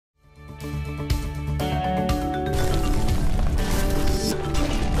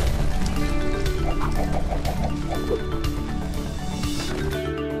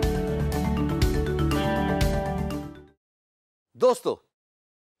دوستو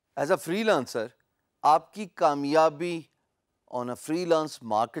as a free lancer آپ کی کامیابی آن a free lance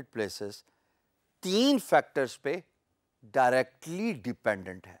market places 3 factors پہ ڈائریکٹلی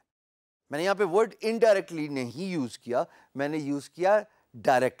ڈیپینڈنٹ ہے. میں نے یہاں پہ ورڈ انڈائریکٹلی نہیں یوز کیا, میں نے یوز کیا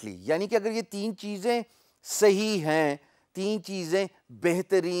ڈائریکٹلی. یعنی کہ اگر یہ 3 چیزیں صحیح ہیں, 3 چیزیں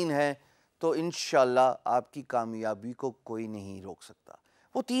بہترین ہیں, تو انشاءاللہ آپ کی کامیابی کو کوئی نہیں روک سکتا.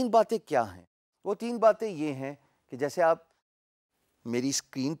 وہ 3 باتیں کیا ہیں؟ وہ 3 باتیں یہ ہیں کہ جیسے آپ میری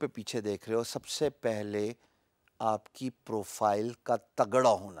اسکرین پہ پیچھے دیکھ رہے ہو, سب سے پہلے آپ کی پروفائل کا تگڑا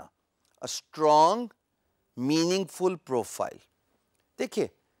ہونا, اسٹرانگ میننگ فل پروفائل. دیکھیے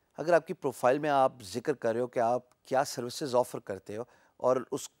اگر آپ کی پروفائل میں آپ ذکر کر رہے ہو کہ آپ کیا سروسز آفر کرتے ہو اور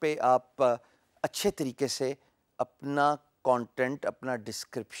اس پہ آپ اچھے طریقے سے اپنا کانٹینٹ, اپنا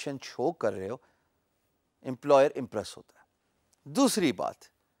ڈسکرپشن شو کر رہے ہو, امپلائر امپریس ہوتا ہے. دوسری بات,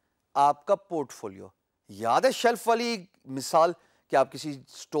 آپ کا پورٹ فولیو. یاد ہے شیلف والی مثال کہ آپ کسی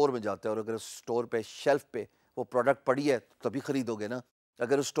سٹور میں جاتے ہو اور اگر اس سٹور پہ شیلف پہ وہ پروڈکٹ پڑی ہے تو تبھی خریدو گے نا.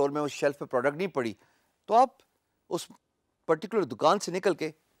 اگر اس سٹور میں وہ شیلف پہ پروڈکٹ نہیں پڑی تو آپ اس پرٹیکولر دکان سے نکل کے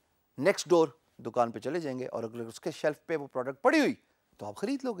نیکسٹ ڈور دکان پہ چلے جائیں گے, اور اگر اس کے شیلف پہ وہ پروڈکٹ پڑی ہوئی تو آپ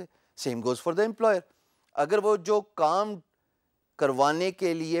خرید لو گے. Same goes for the employer. اگر وہ جو کام کروانے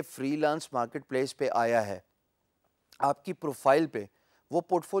کے لیے فری لانس مارکیٹ پلیس پہ آیا ہے, آپ کی پروفائل پہ وہ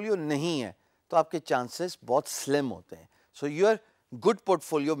پورٹ فولیو نہیں ہے, تو آپ کے چانسز بہت سلم ہوتے ہیں. So your good port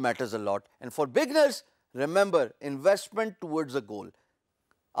folio matters a lot. And for beginners remember, investment towards a گول.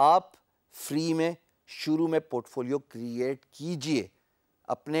 آپ فری میں شروع میں پورٹ فولیو کریٹ کیجئے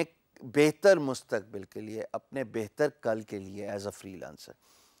اپنے بہتر مستقبل کے لیے, اپنے بہتر کل کے لیے ایز اے فری لانسر.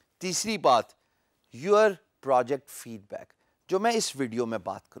 تیسری بات, یور پروجیکٹ فیڈ بیک, جو میں اس ویڈیو میں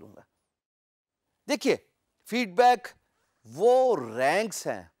بات کروں گا. دیکھیے فیڈ بیک وہ رینکس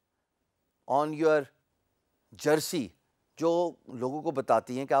ہیں آن یور جرسی جو لوگوں کو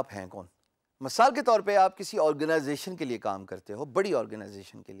بتاتی ہیں کہ آپ ہیں کون. مثال کے طور پہ آپ کسی آرگنائزیشن کے لیے کام کرتے ہو, بڑی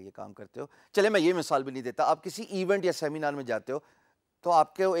آرگنائزیشن کے لیے کام کرتے ہو. چلے میں یہ مثال بھی نہیں دیتا, آپ کسی ایونٹ یا سیمینار میں جاتے ہو تو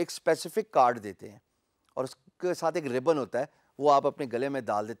آپ کو ایک اسپیسیفک کارڈ دیتے ہیں اور اس کے ساتھ ایک ربن ہوتا ہے, وہ آپ اپنے گلے میں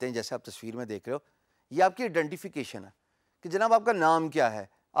ڈال دیتے ہیں جیسے آپ تصویر میں دیکھ رہے ہو. یہ آپ کی آئیڈینٹیفیکیشن ہے کہ جناب آپ کا نام کیا ہے,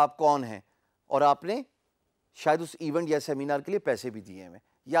 آپ کون ہیں, اور آپ نے شاید اس ایونٹ یا سیمینار کے لیے پیسے بھی دیے ہیں,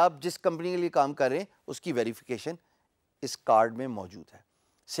 یا آپ جس کمپنی کے لیے کام کر رہے ہیں اس کی ویریفیکیشن اس کارڈ میں موجود ہے.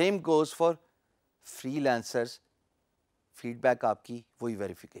 Same goes for free lancers. Feed back آپ کی وہی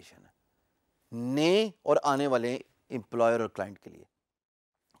ویریفیکیشن ہے نئے اور آنے والے امپلائر اور کلائنٹ کے لیے.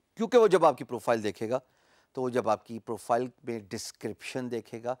 کیونکہ وہ جب آپ کی پروفائل دیکھے گا, تو وہ جب آپ کی پروفائل میں ڈسکرپشن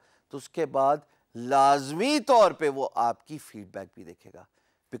دیکھے گا, تو اس کے بعد لازمی طور پہ وہ آپ کی فیڈ بیک بھی دیکھے گا.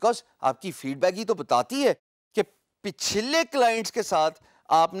 بیکاز آپ کی فیڈ بیک ہی تو بتاتی ہے کہ پچھلے کلائنٹس کے ساتھ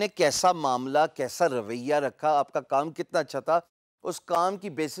آپ نے کیسا معاملہ, کیسا رویہ رکھا, آپ کا کام کتنا اچھا تھا, اس کام کی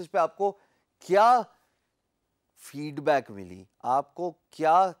بیسس پہ آپ کو کیا فیڈ بیک ملی, آپ کو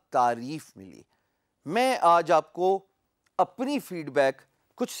کیا تعریف ملی. میں آج آپ کو اپنی فیڈ بیک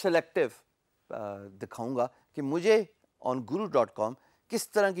کچھ سلیکٹیو دکھاؤں گا کہ مجھے آن guru.com کس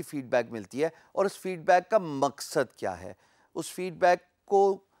طرح کی فیڈ بیک ملتی ہے اور اس فیڈ بیک کا مقصد کیا ہے. اس فیڈ بیک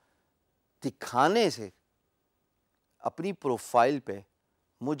کو دکھانے سے اپنی پروفائل پہ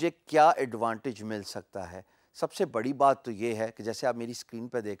مجھے ایڈوانٹیج مل سکتا ہے. سب سے بڑی بات تو یہ ہے کہ جیسے آپ میری اسکرین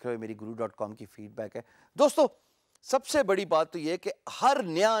پہ دیکھ رہے ہو, میری guru.com کی فیڈ بیک ہے. دوستو سب سے بڑی بات تو یہ ہے کہ ہر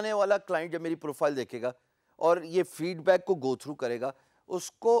نیا آنے والا کلائنٹ جب میری پروفائل دیکھے گا اور یہ فیڈ بیک کو گو تھرو کرے گا,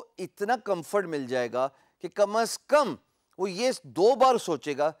 اس کو اتنا کمفرٹ مل جائے گا کہ کم از کم وہ یہ 2 بار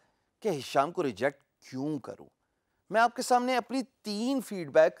سوچے گا کہ ہشام کو ریجیکٹ کیوں کروں. میں آپ کے سامنے اپنی 3 فیڈ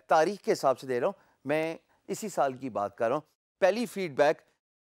بیک تاریخ کے حساب سے دے رہا ہوں, میں اسی سال کی بات کر رہا ہوں. پہلی فیڈ بیک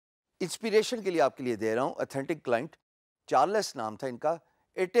انسپیریشن کے لیے آپ کے لیے دے رہا ہوں. اتھینٹک کلائنٹ, چارلس نام تھا ان کا.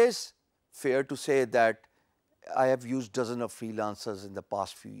 اٹ از فیئر ٹو سے that I have used dozen of freelancers in the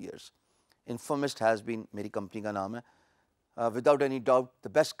past few years. Informist has been میری کمپنی کا نام ہے. Without any doubt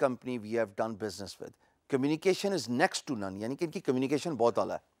the best company we have done business with. Communication is next to none. یعنی کہ ان کی communication بہت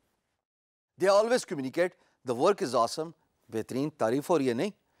اعلیٰ ہے. They always communicate. The work is awesome. بہترین تعریف ہو رہی ہے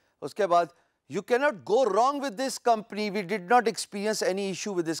نہیں. اس کے بعد you cannot go wrong with this company. We did not experience any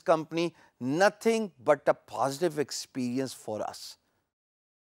issue with this company. Nothing but a positive experience for us.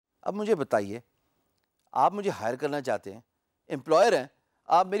 اب مجھے بتائیے, آپ مجھے ہائر کرنا چاہتے ہیں, امپلائر ہیں,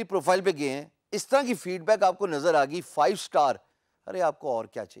 آپ میری پروفائل پہ گئے ہیں, اس طرح کی فیڈ بیک آپ کو نظر آ گئی 5 اسٹار, ارے آپ کو اور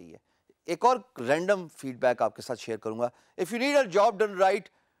کیا چاہیے. ایک اور رینڈم فیڈ بیک آپ کے ساتھ شیئر کروں گا. If you need a job done right,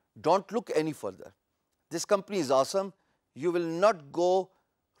 don't look any further. This company is awesome. You will not go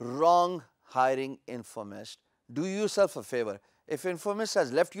wrong hiring Informist. Do yourself a favor. If Informist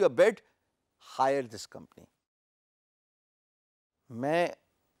has left you a bid, hire this company. میں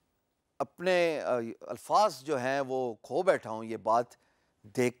اپنے الفاظ جو ہیں وہ کھو بیٹھا ہوں یہ بات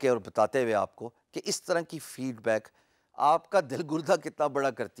دیکھ کے اور بتاتے ہوئے آپ کو کہ اس طرح کی فیڈ بیک آپ کا دل گردہ کتنا بڑا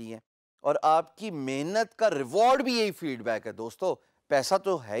کرتی ہیں، اور آپ کی محنت کا ریوارڈ بھی یہی فیڈ بیک ہے دوستو. پیسہ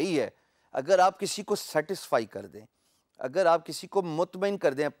تو ہے ہی ہے. اگر آپ کسی کو سیٹسفائی کر دیں، اگر آپ کسی کو مطمئن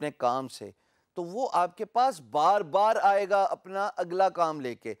کر دیں اپنے کام سے، تو وہ آپ کے پاس بار بار آئے گا اپنا اگلا کام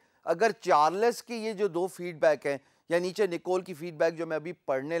لے کے. اگر چارلس کی یہ جو 2 فیڈ بیک ہیں، یا نیچے نکول کی فیڈ بیک جو میں ابھی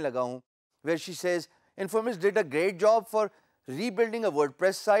پڑھنے لگا ہوں، where she says Informix did a great job for rebuilding a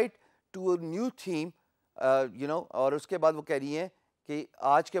WordPress site to a new theme, اور اس کے بعد وہ کہہ رہی ہیں کہ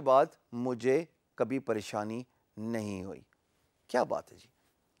آج کے بعد مجھے کبھی پریشانی نہیں ہوئی. کیا بات ہے جی،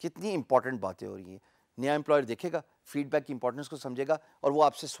 کتنی امپورٹنٹ باتیں ہو رہی ہیں. نیا امپلائر دیکھے گا، فیڈ بیک کی امپورٹنس کو سمجھے گا اور وہ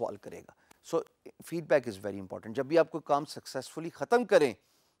آپ سے سوال کرے گا. سو feed back is very important. جب بھی آپ کوئی کام سکسیسفلی ختم کریں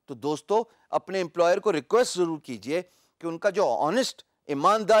تو دوستو اپنے امپلائر کو ریکویسٹ ضرور کیجئے کہ ان کا جو آنیسٹ،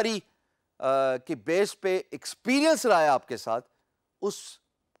 ایمانداری کی بیس پہ ایکسپیرینس رہا ہے آپ کے ساتھ، اس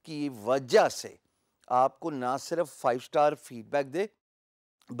کی وجہ سے آپ کو نہ صرف 5 اسٹار فیڈ بیک دے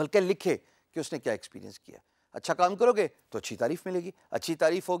بلکہ لکھے کہ اس نے کیا ایکسپیرینس کیا. اچھا کام کرو گے تو اچھی تعریف ملے گی، اچھی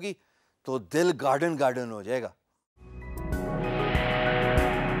تعریف ہوگی تو دل گارڈن گارڈن ہو جائے گا.